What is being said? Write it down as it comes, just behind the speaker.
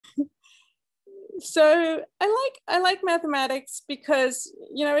So I like mathematics because,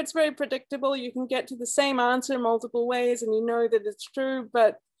 you know, it's very predictable. You can get to the same answer multiple ways and you know that it's true,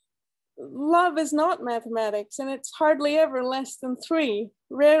 but love is not mathematics, and it's hardly ever less than three,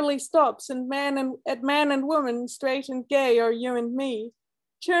 rarely stops at man and woman, straight and gay, or you and me.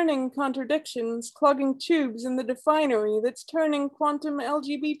 Churning contradictions, clogging tubes in the definery that's turning quantum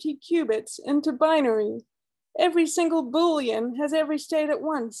lgbtqbits into binary. Every single boolean has every state at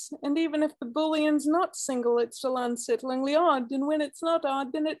once, and even if the boolean's not single, it's still unsettlingly odd, and when it's not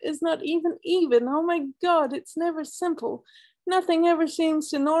odd, then it is not even even. Oh my God, it's never simple. Nothing ever seems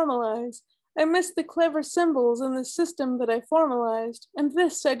to normalize. I miss the clever symbols in the system that I formalized, and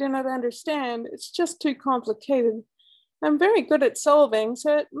this I do not understand. It's just too complicated. I'm very good at solving,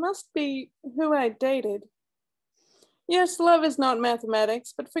 so it must be who I dated. Yes, love is not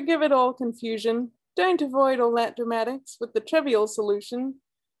mathematics, but forgive it all confusion. Don't avoid all that dramatics with the trivial solution.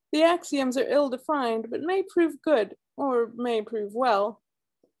 The axioms are ill-defined, but may prove good, or may prove well.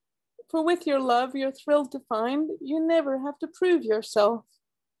 For with your love, you're thrilled to find you never have to prove yourself.